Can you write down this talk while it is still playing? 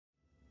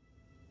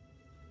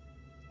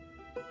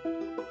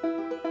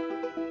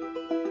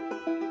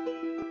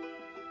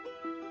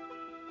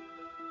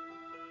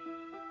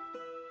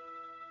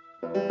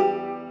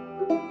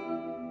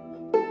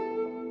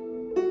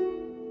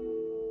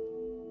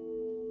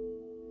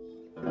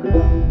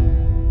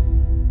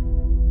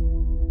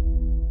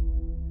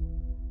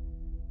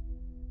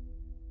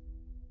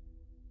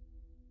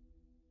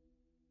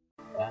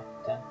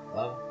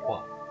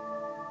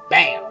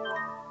Bam!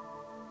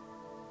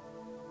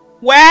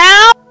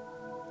 Well,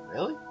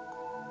 Really?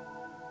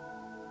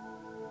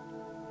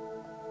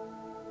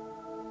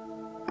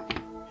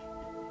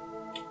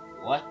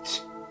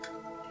 What?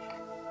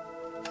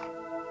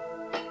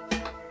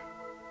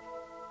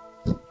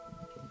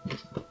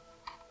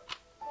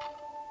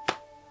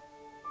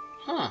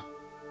 Huh.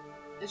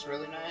 It's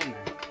really not in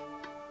there.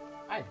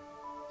 I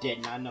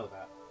did not know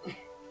that.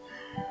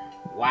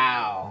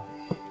 Wow.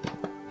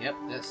 Yep,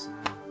 this.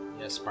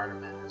 Yeah,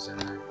 Spider-Man is in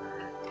there.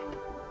 Alright.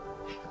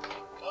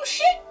 Oh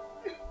shit!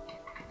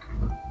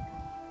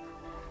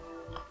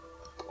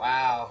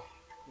 Wow.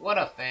 What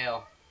a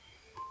fail.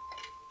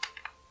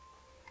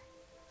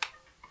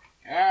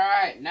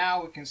 Alright,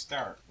 now we can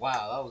start.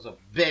 Wow, that was a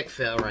big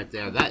fail right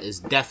there. That is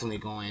definitely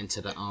going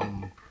into the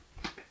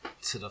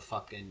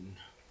fucking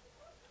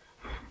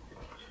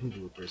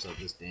bloopers of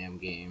this damn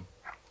game.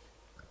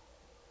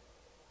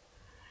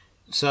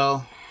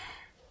 So,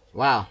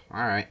 wow,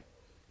 alright.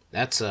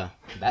 That's that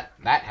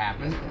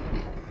happened.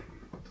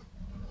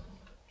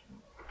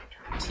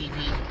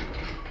 TV.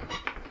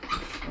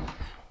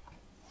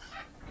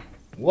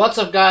 What's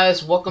up,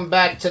 guys? Welcome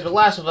back to The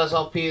Last of Us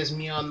LP. Is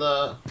me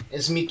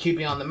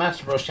QB on the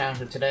Master Bros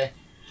channel today.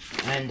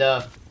 And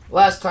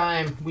last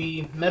time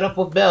we met up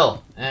with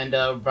Bill and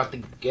we're about to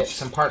get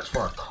some parts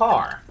for a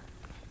car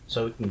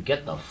so we can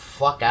get the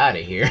fuck out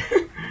of here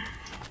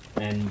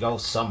and go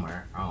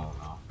somewhere. I don't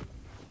know.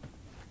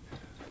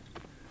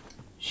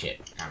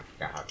 Shit, I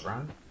forgot how to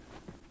run.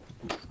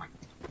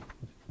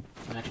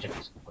 Let's check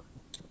this.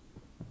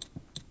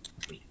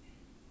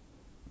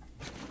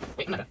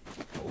 Wait, no.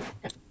 Oh,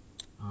 okay.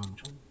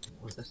 Which one?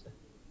 What was this thing?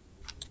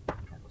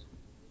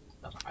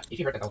 That's not right. If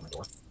you heard that, that was my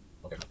door.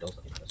 Oh, there's no bills.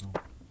 I think that's no.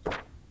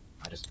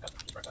 I just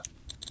right that.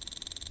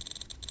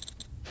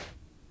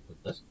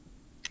 With this?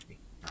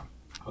 No.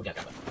 Oh, yeah,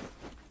 got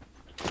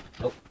that.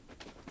 Nope.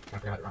 I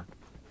forgot how to run.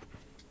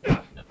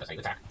 No, that's how you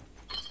attack.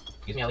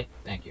 Excuse me, Ellie.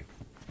 Thank you.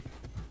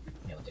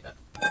 Yeah, let's take that.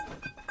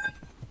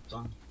 It's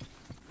on.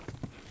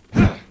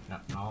 No,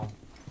 no.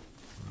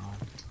 No.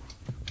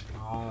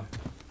 No.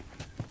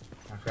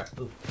 I forgot.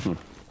 Ooh.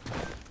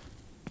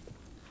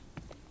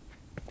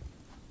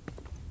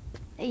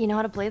 Hey, you know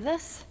how to play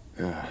this?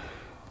 Yeah,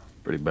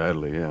 pretty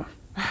badly, yeah.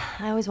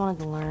 I always wanted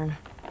to learn.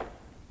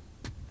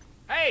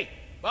 hey,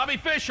 Bobby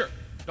Fischer,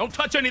 don't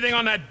touch anything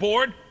on that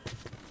board.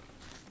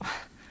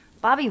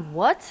 Bobby,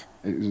 what?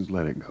 Hey, just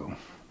let it go.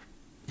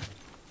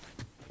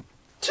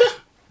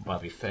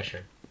 Bobby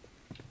Fischer.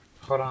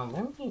 Hold on,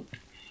 let me.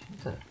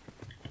 What's that?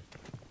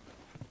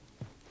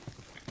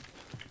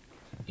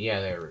 Yeah,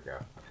 there we go.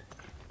 Okay.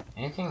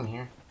 Anything in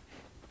here?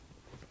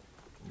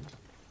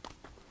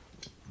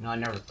 No, I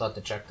never thought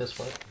to check this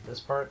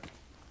part.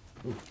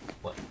 Ooh,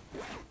 what?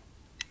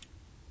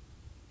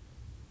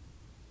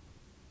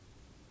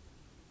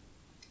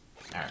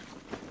 Alright.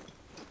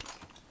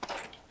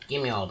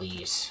 Give me all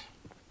these.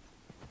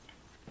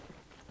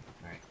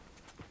 Alright.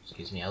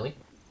 Excuse me, Ellie.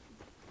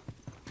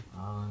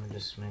 Let me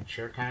just make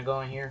sure. Can I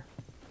go in here?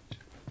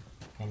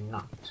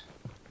 Cannot.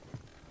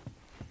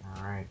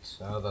 Alright,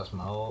 so that's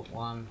my old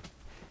one.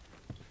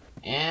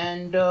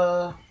 And,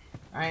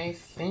 I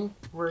think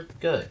we're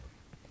good.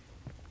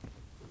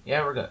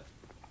 Yeah, we're good.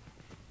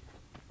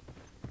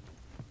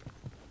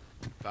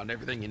 Found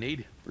everything you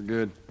need? We're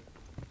good.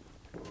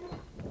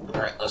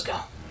 Alright, let's go.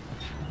 All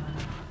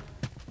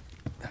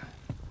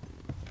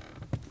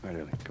right,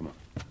 Ellie, come on.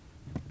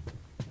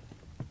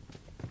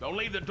 Don't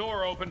leave the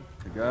door open.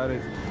 You got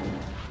it.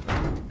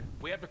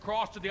 We have to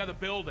cross to the other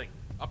building.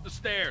 Up the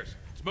stairs.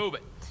 Let's move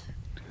it.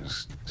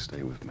 Just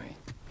stay with me.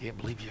 Can't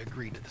believe you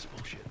agreed to this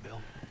bullshit,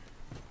 Bill.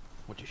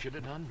 What you should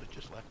have done was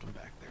just left him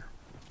back there.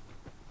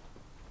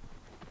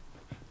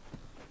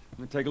 Let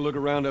me take a look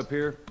around up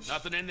here.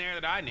 Nothing in there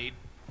that I need.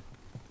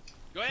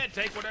 Go ahead,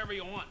 take whatever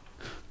you want.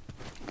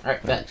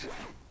 Alright, bet.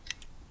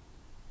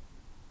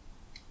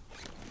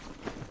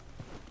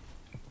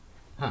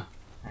 Huh.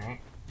 Alright.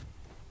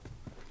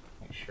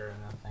 Make sure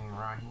nothing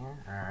around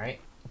here. Alright.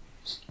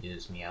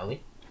 Excuse me,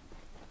 Ellie.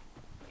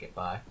 Get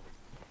by.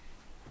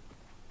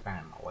 Kind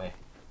of in my way.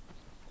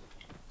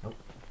 Nope.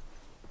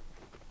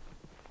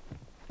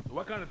 So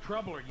what kind of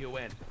trouble are you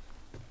in?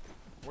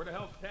 Where the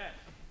hell's Ted?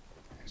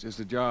 It's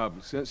just a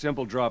job.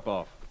 Simple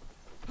drop-off.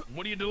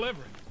 What are you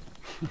delivering?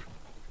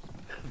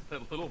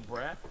 That little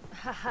brat?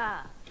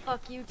 Haha,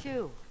 fuck you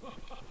too.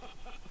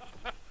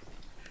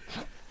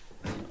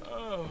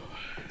 Oh.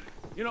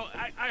 You know,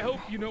 I hope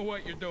you know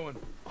what you're doing.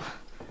 Are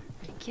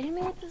you kidding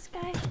me with this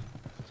guy? So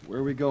where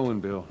are we going,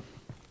 Bill?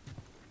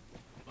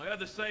 I got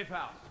the safe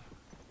house.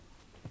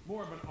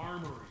 More of an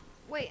armory.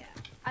 Wait,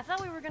 I thought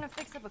we were gonna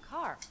fix up a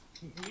car.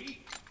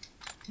 We?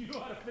 You know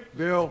how to fix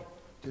Bill,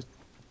 just...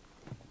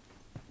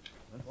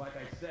 That's like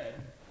I said.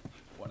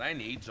 What I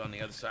need's on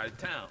the other side of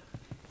town.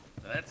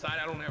 Now that side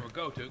I don't ever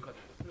go to because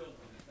it's filled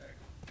with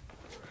infections.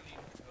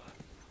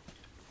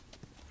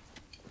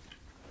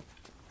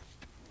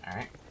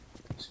 Alright.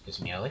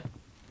 Excuse me, Ellie.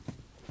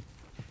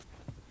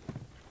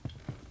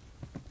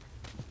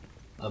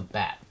 A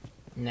bat.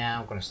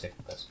 Now I'm gonna stick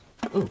with this.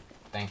 Ooh,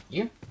 thank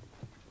you.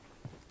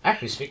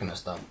 Actually, speaking of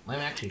stuff, let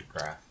me actually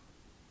craft.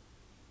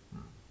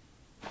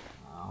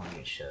 I don't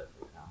need shit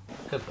right now.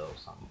 I could build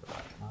something for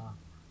that.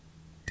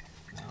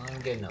 Now let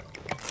me get another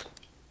one.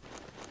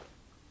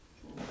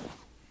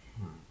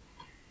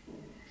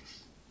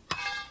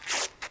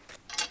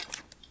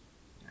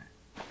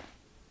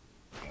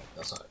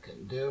 That's all I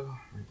can do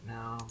right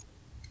now.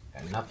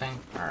 Got nothing?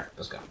 Alright,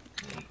 let's go.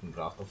 You can get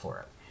off before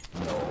it.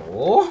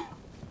 No!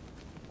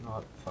 You know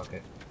what? Fuck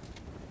it.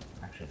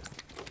 Actually,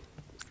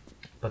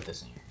 put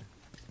this in here.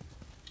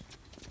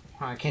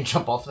 I can't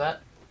jump off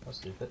that? That's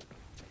stupid.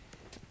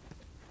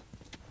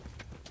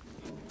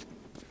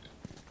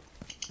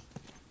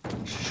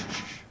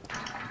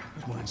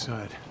 Come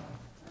inside.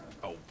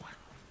 Oh,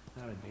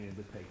 I didn't mean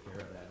to take care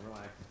of that.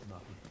 Relax, it's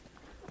nothing.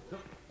 So,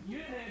 you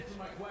didn't answer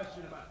my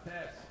question about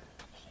Tess.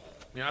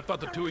 Yeah, I thought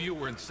the two of you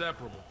were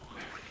inseparable.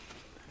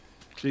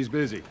 She's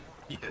busy.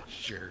 Yeah,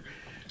 sure.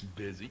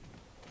 Busy.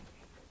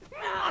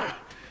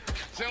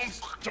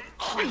 Sounds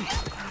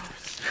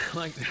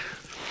like there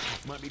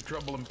might be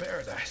trouble in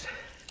paradise.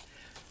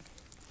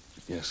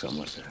 Yeah, something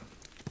like that.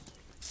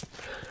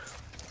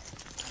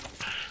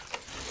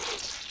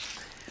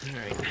 All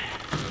right,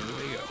 here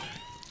we go.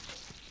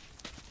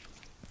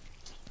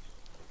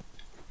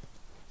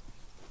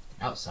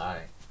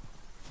 Outside.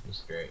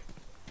 It's great.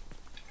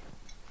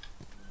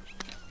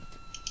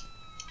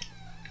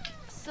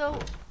 So,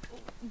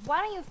 why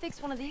don't you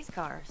fix one of these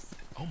cars?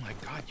 Oh my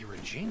God, you're a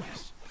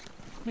genius.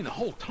 I mean, the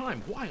whole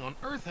time, why on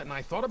earth hadn't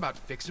I thought about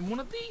fixing one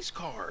of these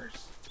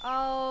cars?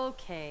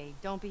 Okay,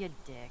 don't be a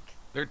dick.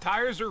 Their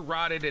tires are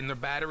rotted and their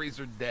batteries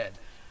are dead.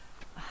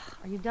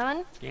 Are you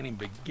done? Can't even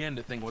begin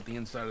to think what the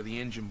inside of the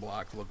engine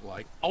blocks look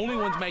like. Only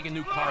ones making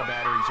new car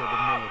batteries are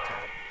the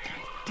military.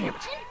 Damn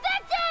it.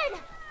 Infected!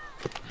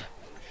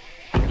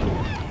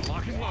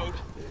 Lock and load.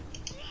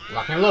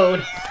 Lock and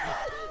load.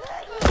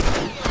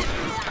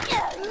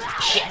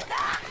 Shit.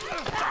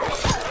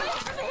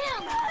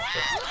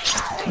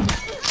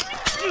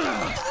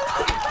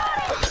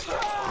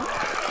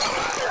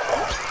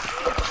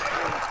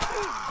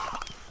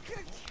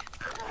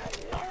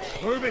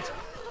 Move it!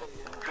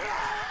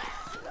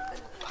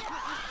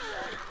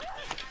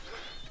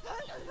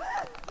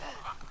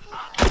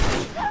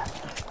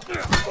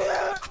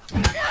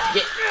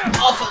 Get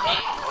off of me!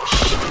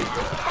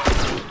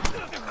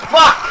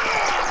 Fuck!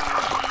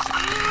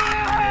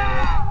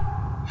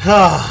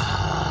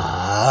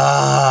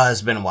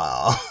 It's been a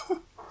while.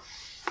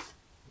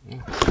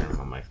 Turn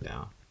my mic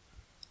down.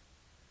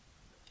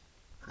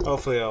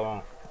 Hopefully I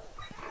won't.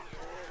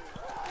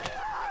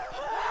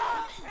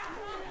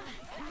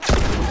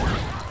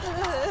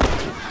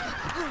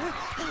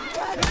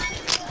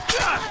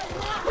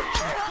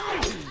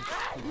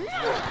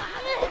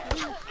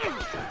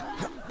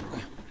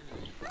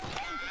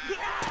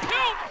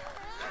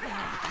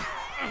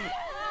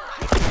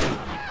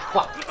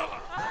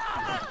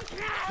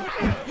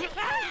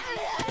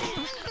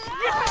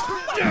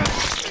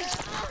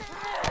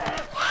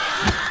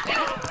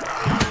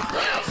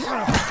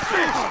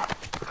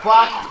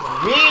 Fuck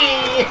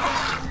me!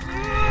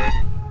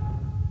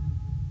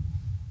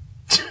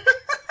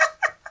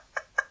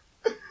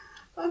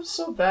 I'm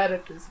so bad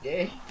at this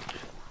game.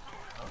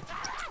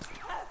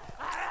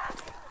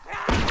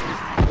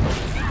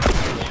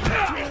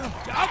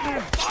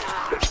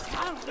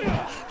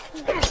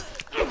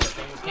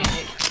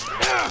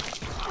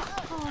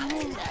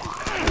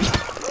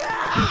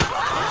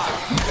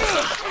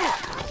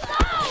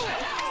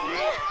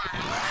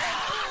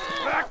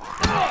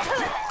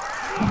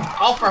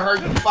 All for her,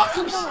 you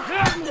fuckers!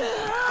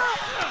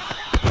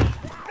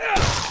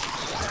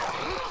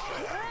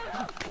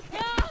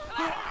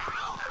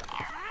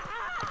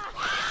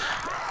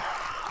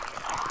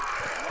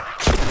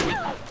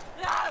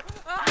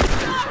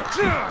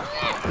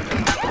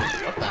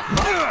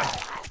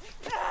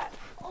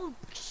 Oh,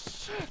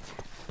 shit.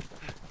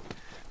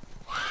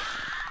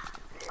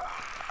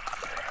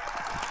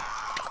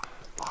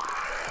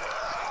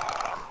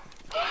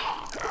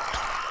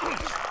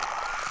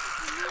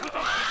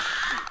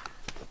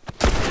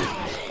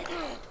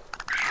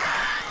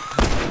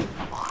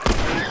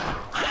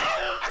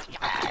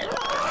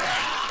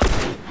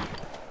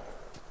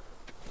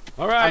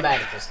 All right. I'm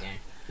bad at this game.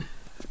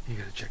 You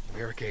gotta check the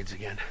barricades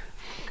again.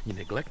 You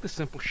neglect the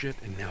simple shit,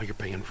 and now you're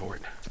paying for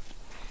it.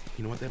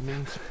 You know what that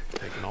means?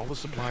 Taking all the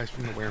supplies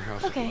from the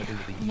warehouse and Okay, plugging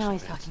into the east now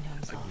he's fence. talking to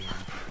himself.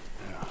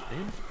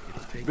 Then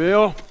it'll take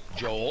Bill?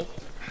 Joel,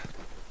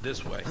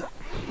 this way.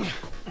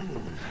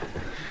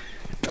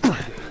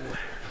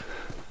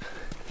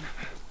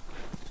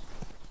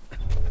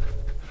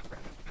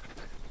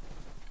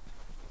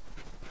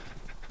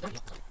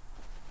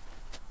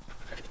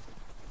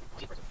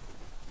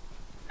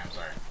 I'm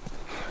sorry.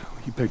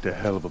 You picked a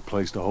hell of a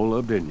place to hole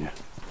up, didn't you?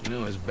 You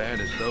know, as bad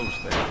as those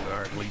things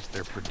are, at least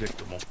they're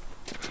predictable.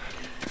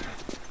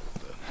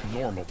 The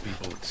normal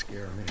people that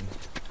scare me.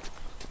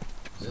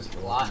 Is this a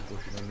lot?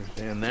 People should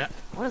understand that.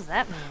 What does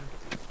that mean?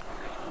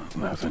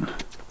 Nothing.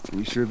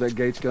 You sure that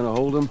gate's gonna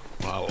hold them?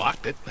 Well, I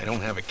locked it. They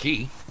don't have a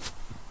key.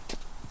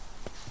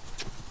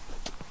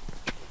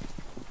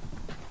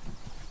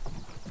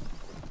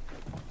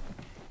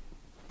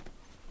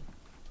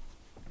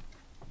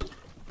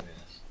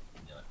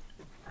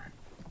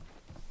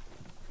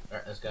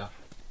 Alright, let's go.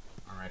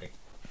 I'm ready.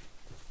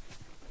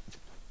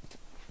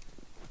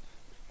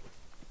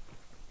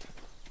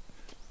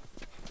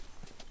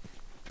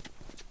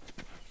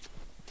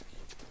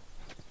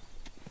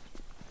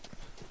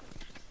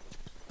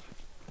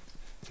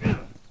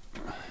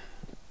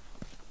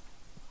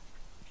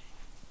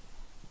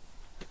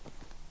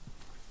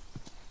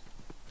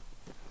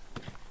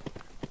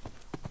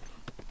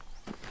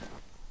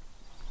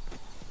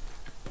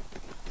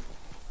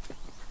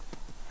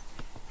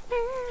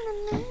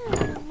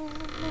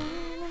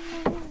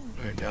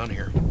 Right down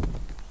here.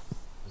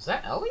 Is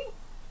that Ellie?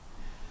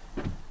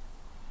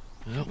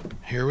 Well,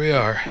 here we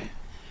are.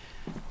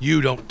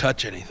 You don't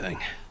touch anything.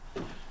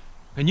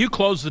 And you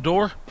close the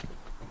door?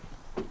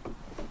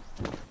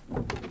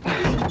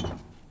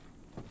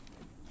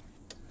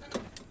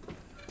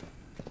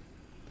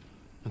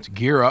 Let's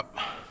gear up.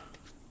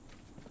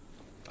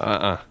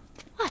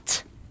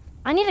 What?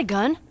 I need a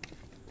gun.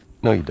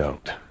 No, you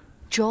don't.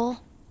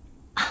 Joel,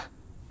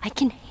 I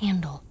can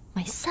handle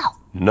myself.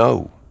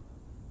 No.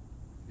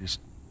 Just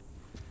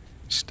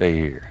stay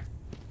here.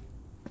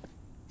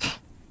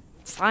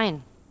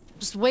 Fine.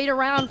 Just wait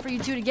around for you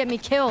two to get me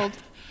killed.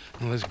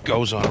 Well, this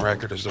goes on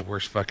record as the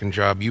worst fucking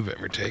job you've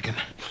ever taken.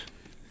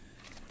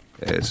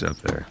 Yeah, it's up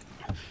there.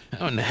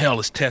 How in the hell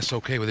is Tess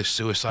okay with this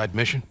suicide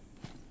mission?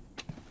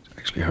 It's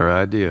actually her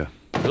idea.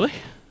 Really?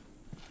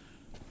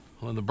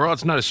 Well, the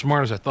broad's not as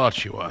smart as I thought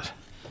she was.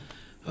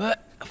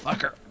 But,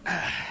 fuck her.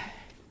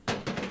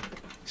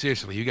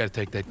 Seriously, you gotta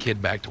take that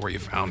kid back to where you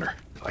found her.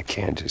 I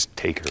can't just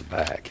take her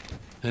back.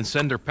 Then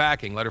send her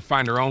packing, let her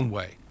find her own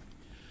way.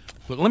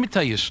 Look, let me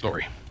tell you a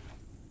story.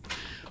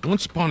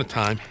 Once upon a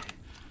time,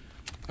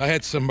 I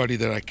had somebody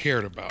that I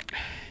cared about.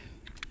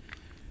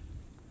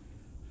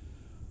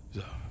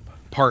 A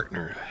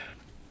partner.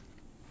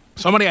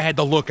 Somebody I had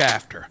to look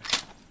after.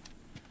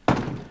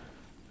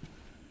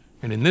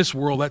 And in this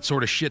world, that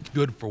sort of shit's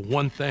good for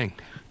one thing.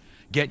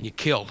 Getting you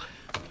killed.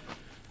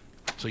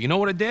 So you know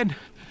what I did?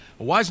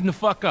 I wisened the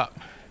fuck up.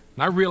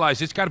 And I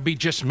realized it's gotta be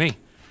just me.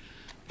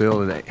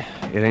 Bill, it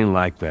ain't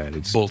like that.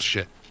 It's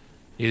Bullshit.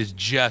 It is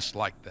just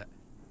like that.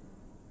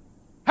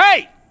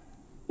 Hey!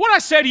 What'd I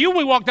say to you when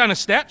we walked down the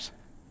steps?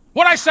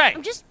 What'd I say?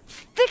 I'm just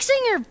fixing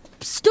your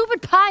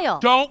stupid pile.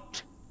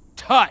 Don't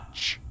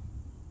touch.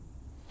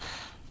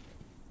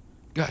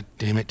 God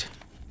damn it.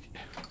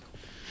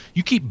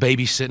 You keep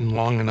babysitting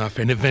long enough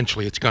and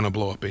eventually it's gonna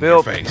blow up in Bill,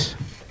 your face.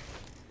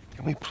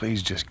 Can we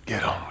please just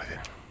get on with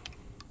it?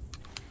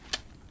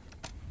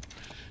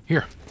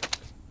 Here.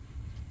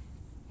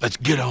 Let's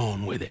get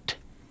on with it.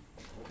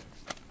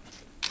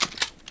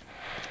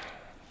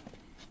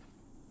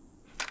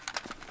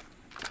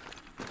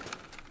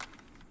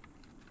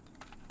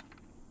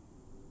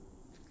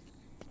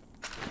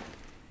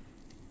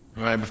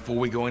 All right, before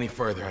we go any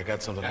further, I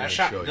got something I Got a want to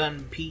show you.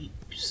 shotgun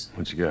peeps.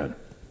 What you got?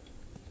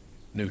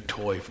 New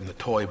toy from the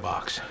toy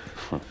box.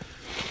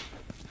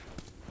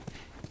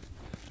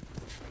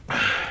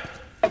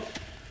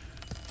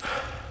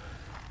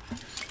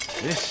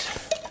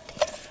 This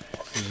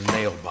is a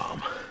nail bomb.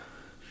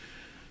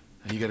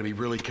 Now, you gotta be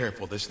really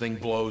careful. This thing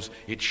blows,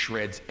 it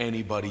shreds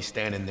anybody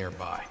standing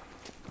nearby.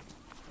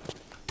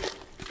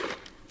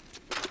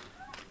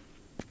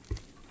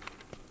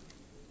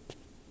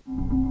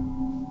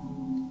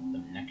 The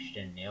next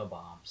gen nail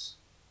bombs.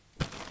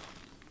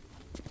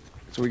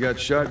 So we got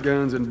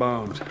shotguns and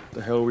bombs. What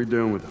the hell are we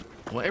doing with them?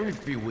 Well, every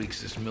few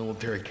weeks, this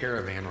military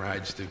caravan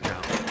rides through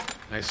town.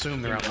 I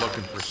assume they're out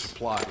looking for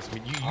supplies. I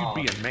mean, you'd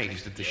be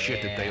amazed at the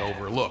shit that they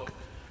overlook.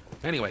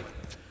 Anyway,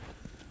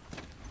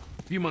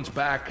 a few months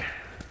back,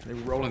 they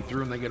were rolling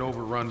through and they get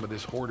overrun by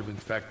this horde of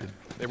infected.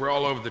 They were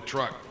all over the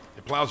truck.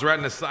 It plows right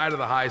in the side of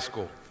the high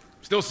school.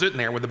 Still sitting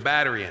there with a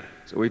battery in it.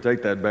 So we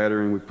take that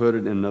battery and we put it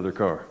in another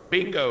car.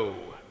 Bingo!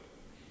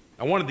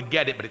 I wanted to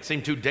get it, but it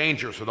seemed too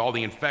dangerous with all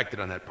the infected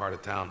on that part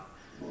of town.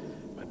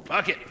 But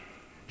fuck it.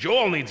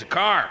 Joel needs a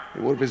car. Hey,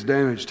 what if it's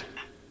damaged?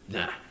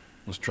 Nah,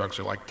 those trucks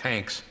are like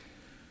tanks.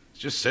 It's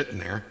just sitting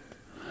there.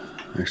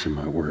 Actually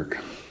might work.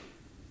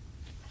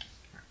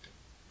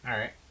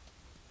 Alright.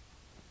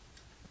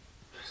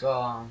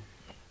 So,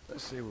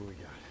 Let's see what we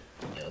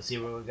got. yeah, let's see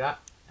what we got.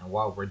 And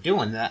while we're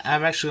doing that,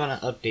 I'm actually going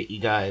to update you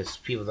guys,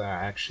 people that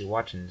are actually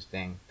watching this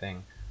thing,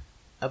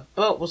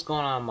 about what's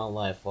going on in my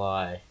life while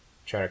I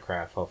try to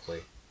craft.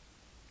 Hopefully,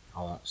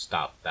 I won't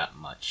stop that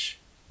much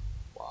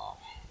while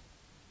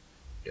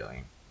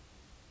doing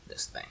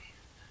this thing.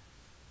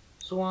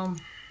 So,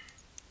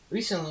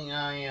 recently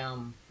I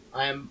am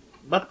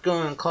about to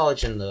go in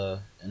college in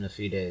a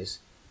few days.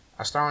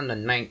 I start on the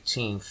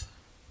 19th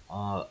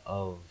of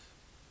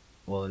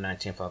the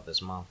 19th of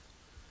this month.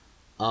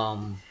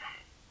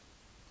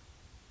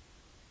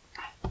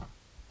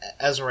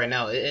 As of right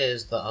now, it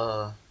is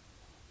the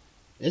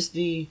it's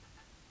the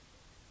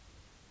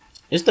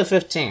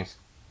 15th.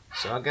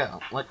 So I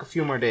got like a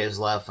few more days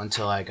left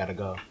until I gotta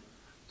go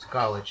to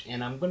college,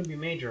 and I'm gonna be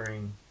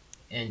majoring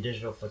in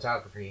digital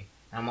photography.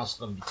 And I'm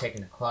also gonna be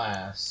taking a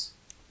class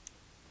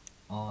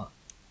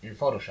in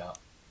Photoshop,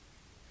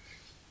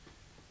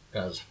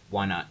 because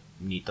why not?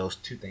 You need those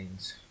two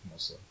things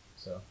mostly.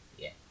 So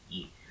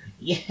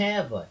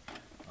yeah, but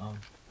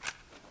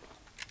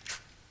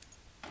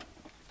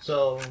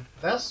so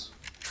that's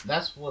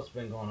what's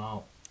been going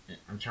on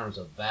in terms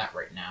of that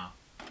right now,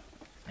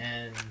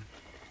 and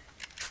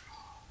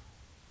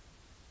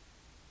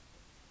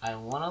I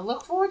want to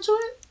look forward to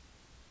it.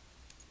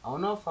 I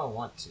don't know if I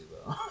want to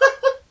though.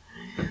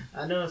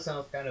 I know it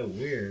sounds kind of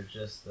weird,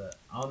 just that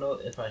I don't know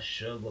if I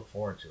should look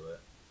forward to it.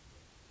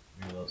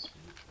 Maybe those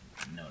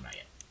speed. No, not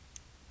yet.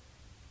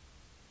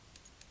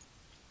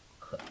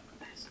 Click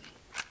capacity.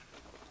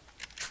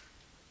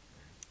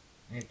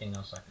 Anything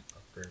else I can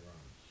upgrade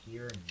around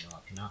here? No,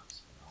 I cannot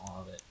spend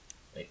all of it.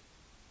 Wait.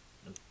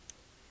 Nope.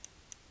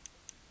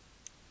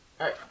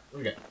 Alright,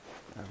 we're good.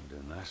 That'll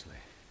do nicely.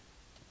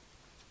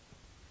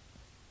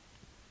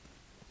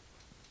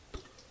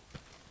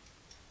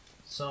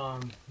 So,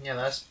 yeah,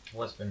 that's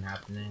what's been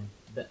happening.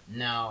 But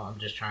now I'm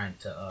just trying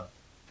to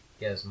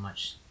get as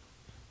much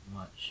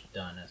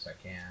done as I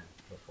can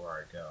before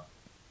I go.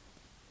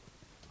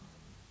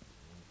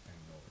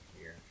 Anything over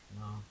here?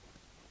 No.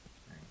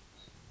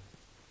 Thanks.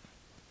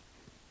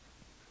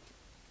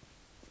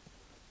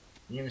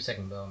 Give me a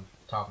second though, I'm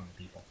talking to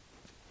people.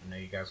 I know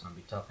you guys are going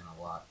to be talking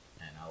a lot,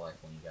 and I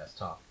like when you guys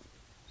talk.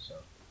 So,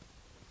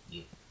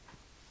 yeah.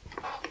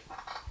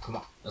 Come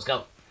on, let's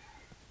go.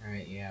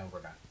 Alright, yeah, we're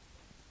done.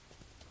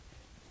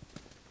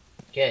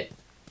 Kid,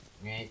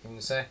 you got anything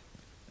to say?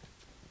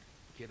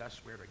 Kid, I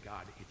swear to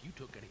God, if you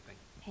took anything...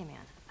 Hey,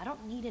 man, I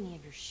don't need any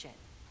of your shit.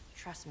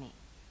 Trust me.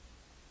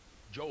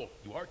 Joel,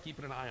 you are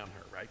keeping an eye on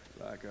her, right?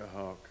 Like a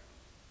hawk.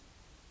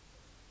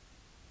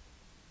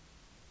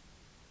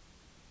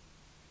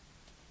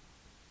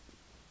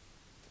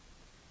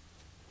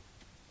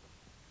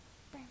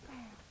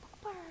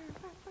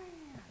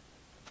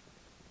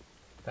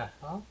 The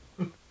hell?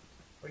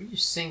 What are you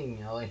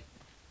singing, Ellie?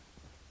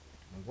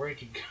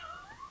 Where'd you go?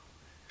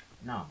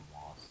 No, I'm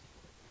lost.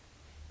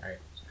 Alright,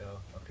 let's go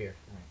up here.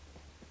 Alright.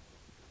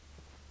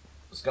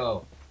 Let's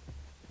go.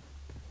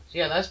 So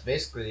yeah, that's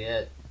basically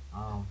it.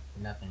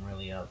 Nothing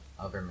really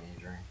other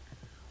majoring.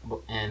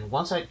 And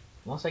once I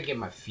get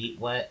my feet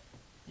wet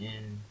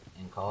in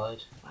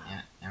college,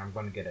 and I'm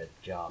gonna get a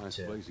job Nice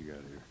too. place you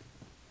got here.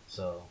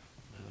 So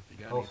Well, if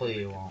you got hopefully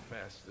anything it to won't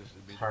confess, this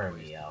would be the tire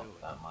place me to out do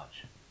it. that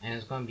much. And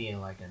it's gonna be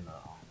in like in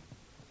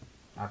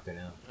the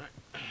afternoon. All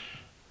right.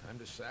 Time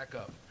to sack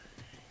up.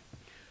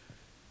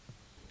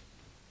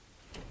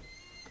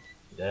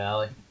 You good,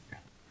 Allie?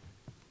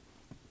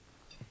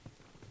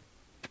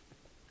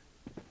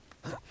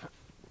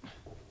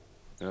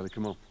 Ellie,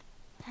 come on.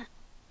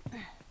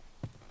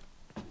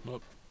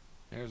 Look,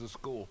 there's the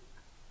school.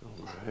 All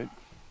right.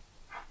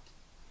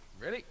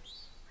 Ready?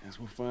 Guess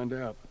we'll find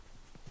out.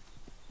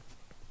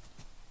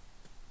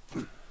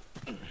 You're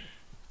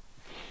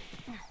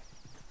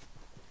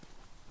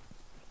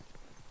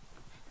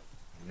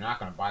not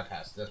gonna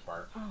bypass this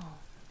part. Oh,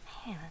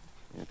 man.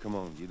 Yeah, come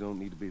on. You don't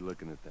need to be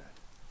looking at that.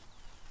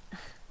 I've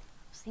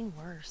seen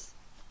worse.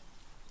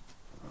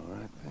 All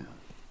right, then.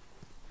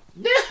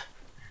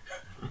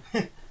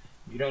 Yeah.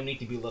 You don't need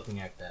to be looking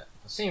at that.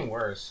 I've seen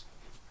worse.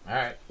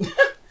 Alright.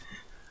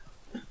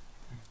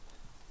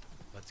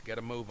 Let's get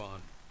a move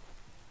on.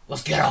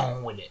 Let's get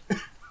on with it.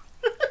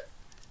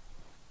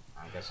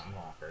 I guess I'm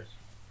going first.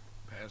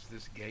 Past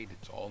this gate,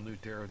 it's all new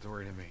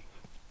territory to me.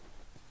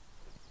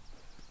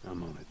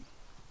 I'm on it.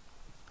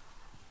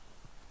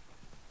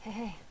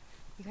 Hey,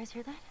 you guys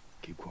hear that?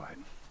 Keep quiet.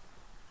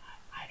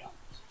 I don't.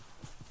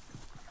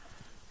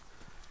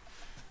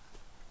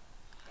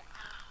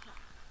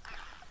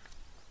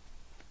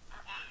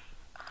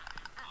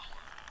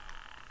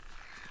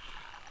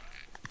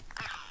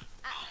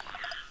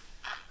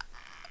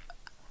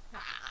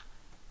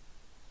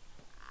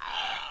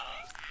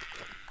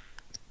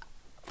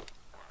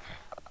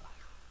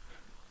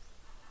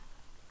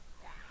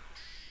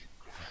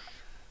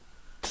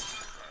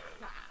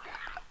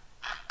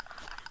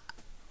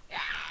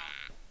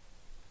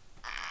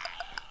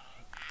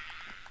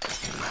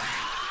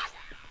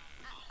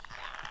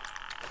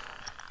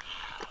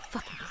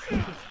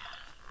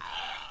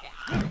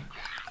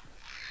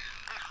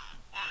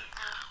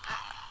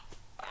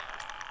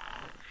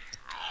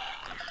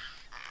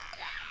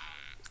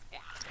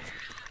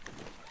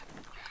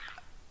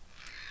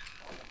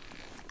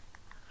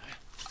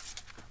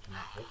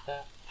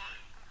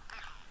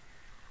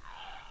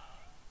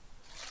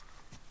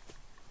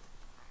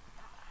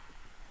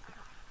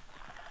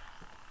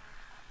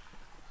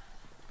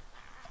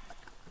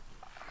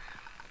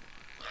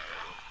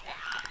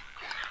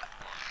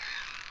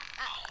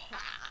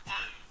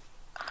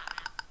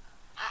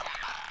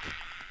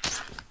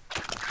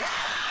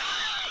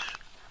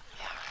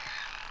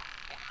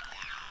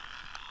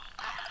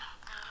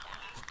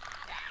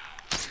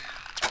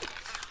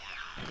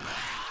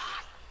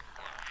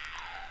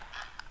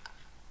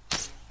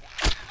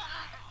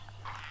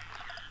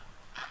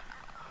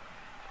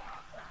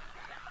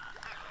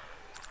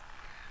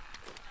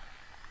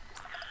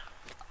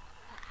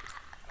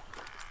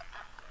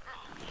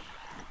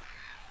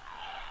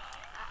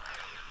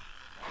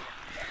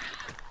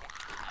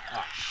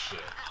 shit.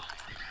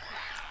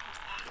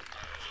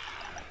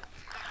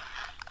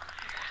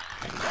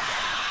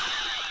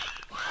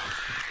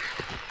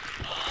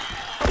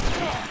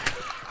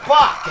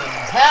 Fucking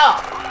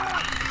hell!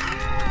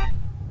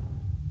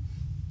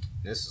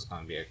 This is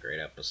gonna be a great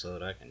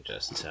episode, I can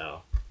just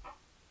tell.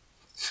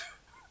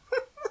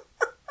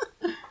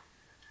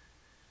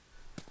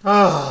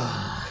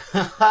 Ah!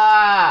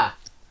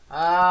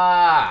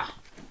 Ah!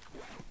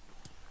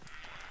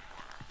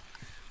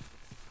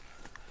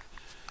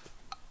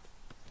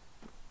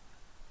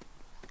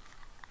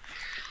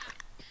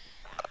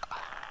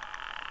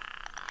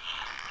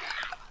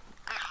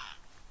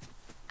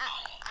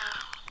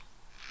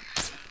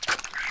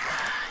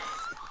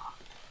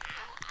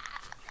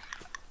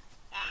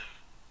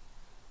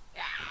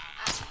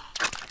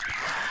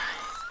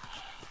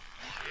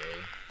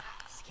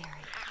 Scary.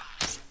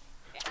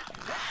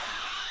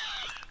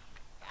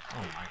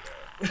 Oh my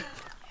god.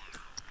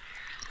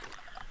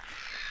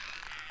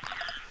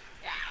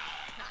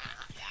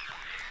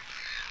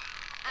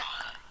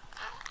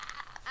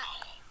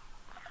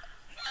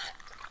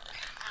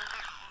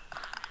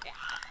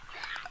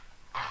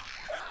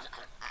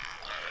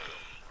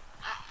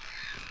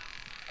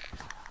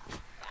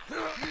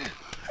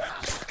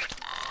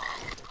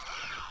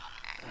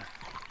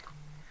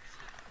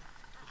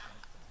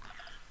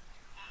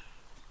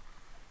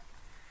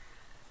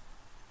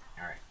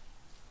 Alright.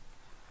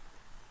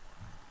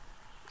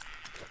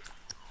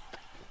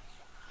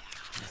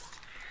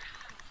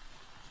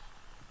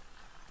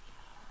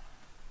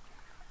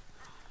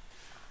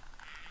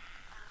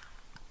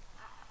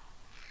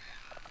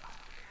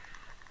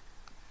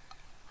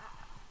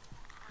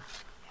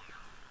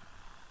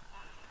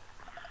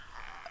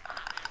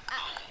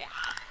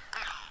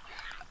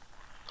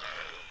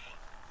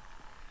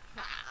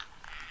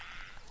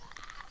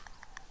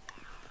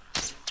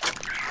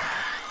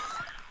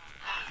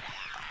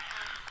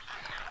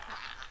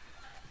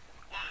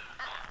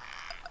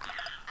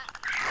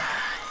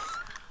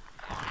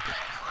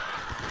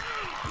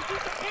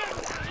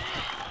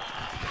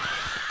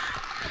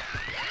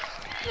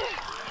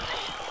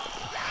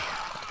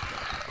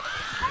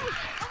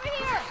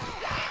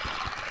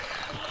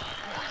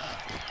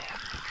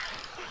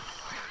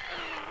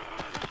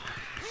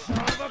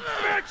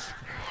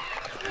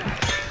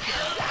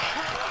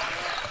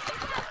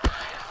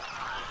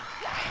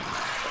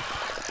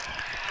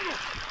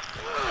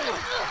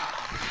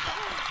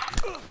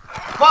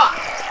 Fuck!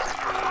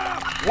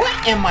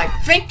 What am I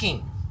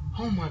thinking?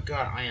 Oh my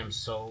god, I am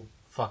so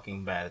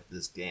fucking bad at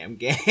this damn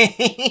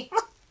game.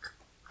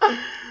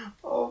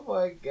 Oh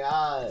my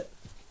god.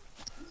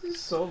 This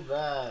is so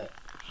bad.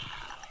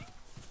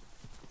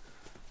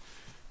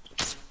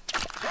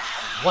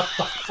 What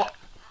the fuck?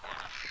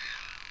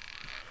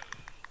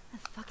 The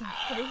fucking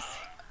face.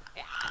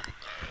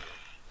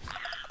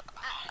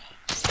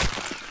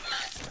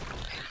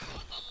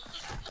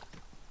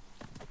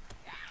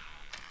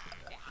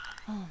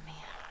 Oh man.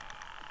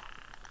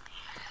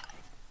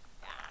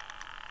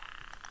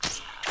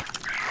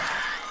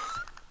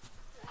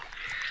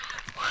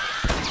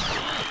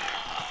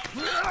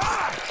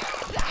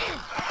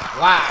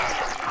 Wow.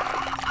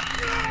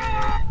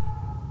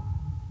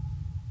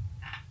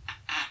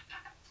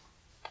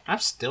 I'm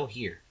still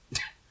here.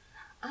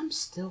 I'm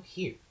still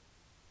here.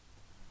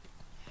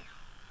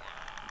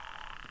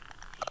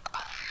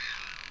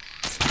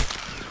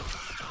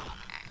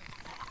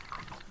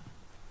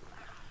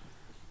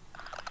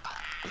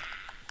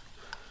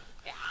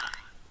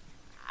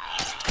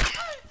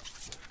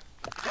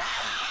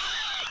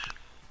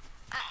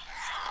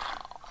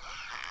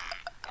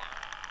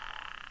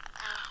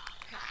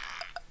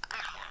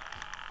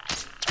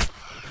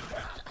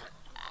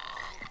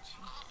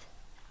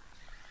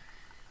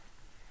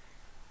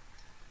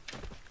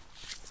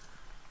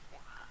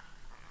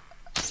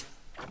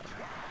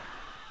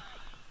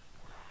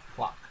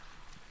 Fuck.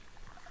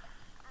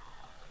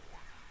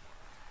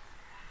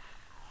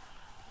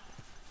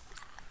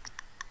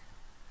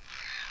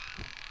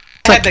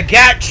 Had the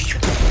gat.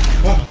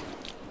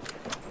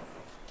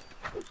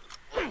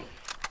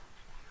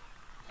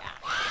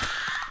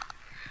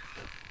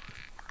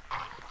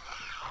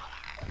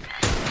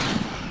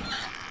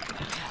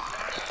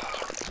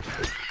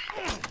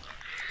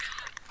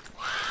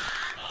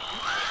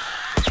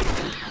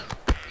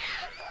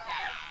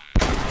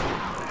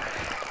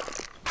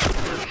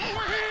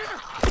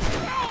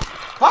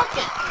 Fuck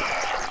it.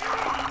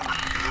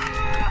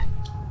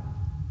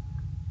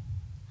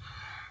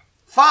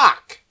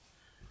 Fuck.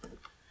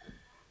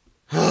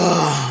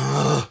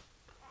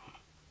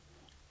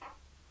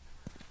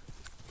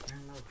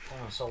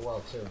 So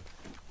well too.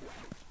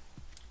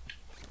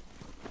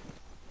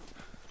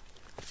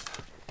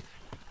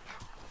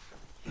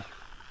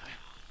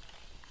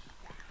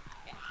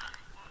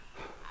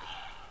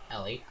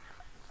 Ellie.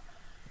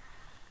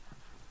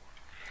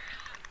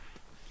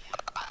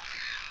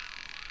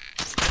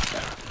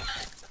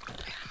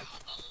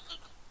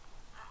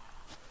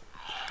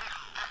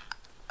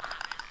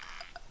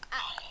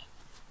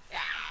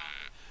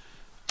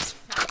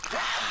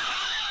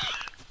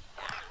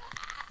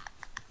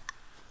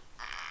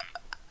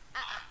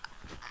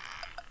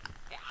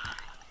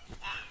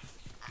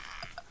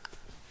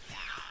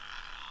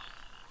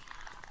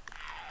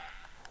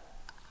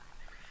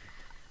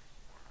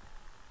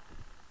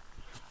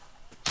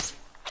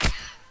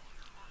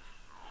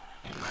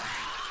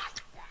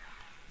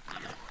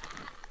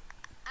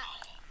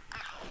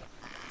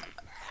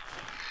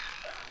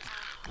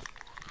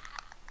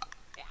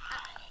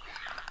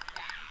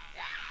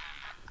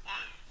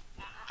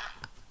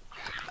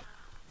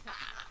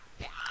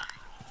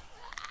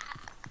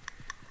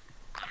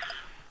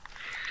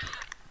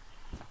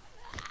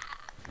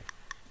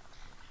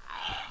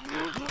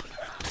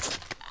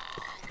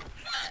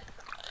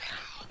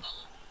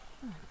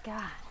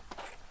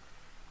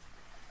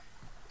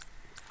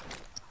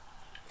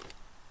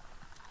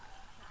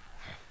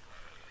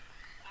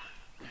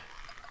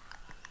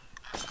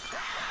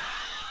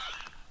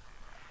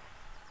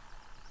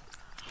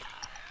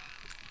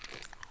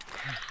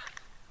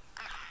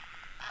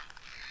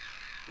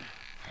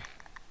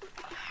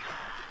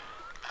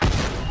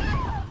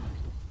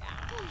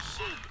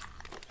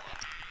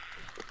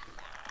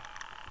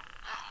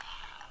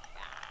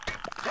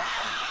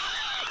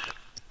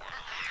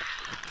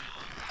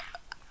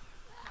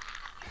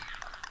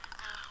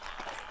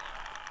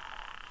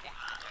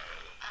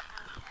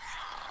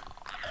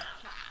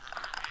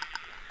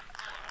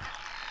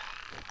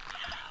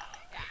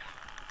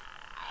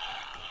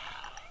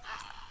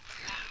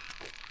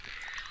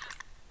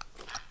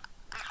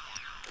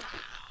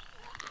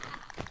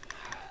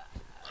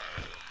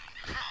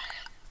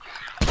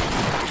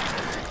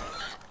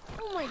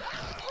 going?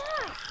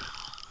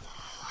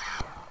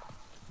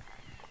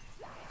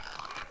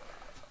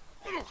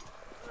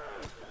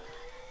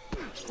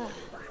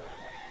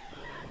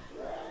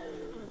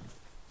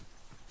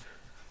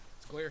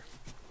 It's clear.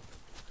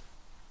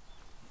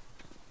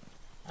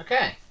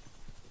 Okay.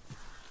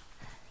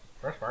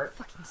 First part.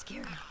 Fucking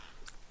scary.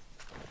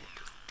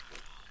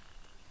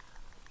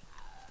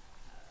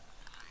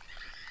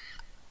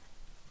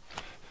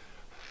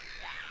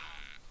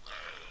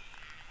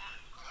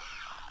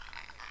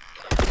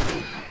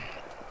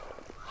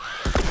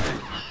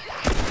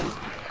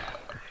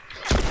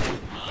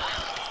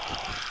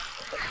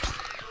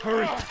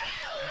 Hurry!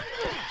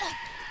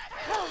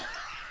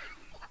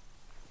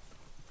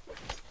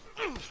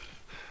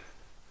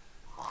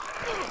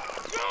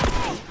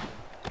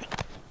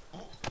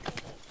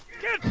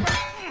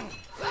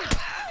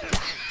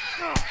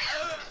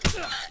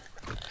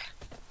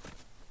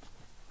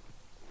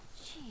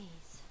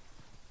 Jeez.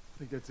 I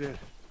think that's it.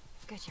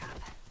 Good job.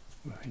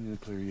 We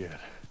ain't clear yet.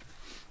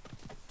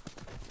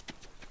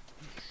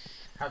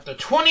 After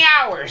 20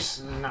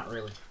 hours! Not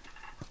really.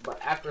 But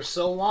after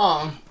so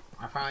long,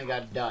 I finally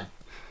got it done.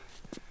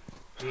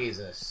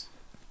 Jesus.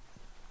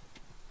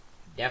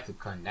 Definitely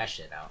cutting that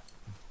shit out.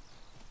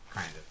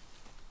 Kind of.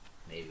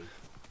 Maybe.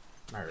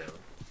 Not really.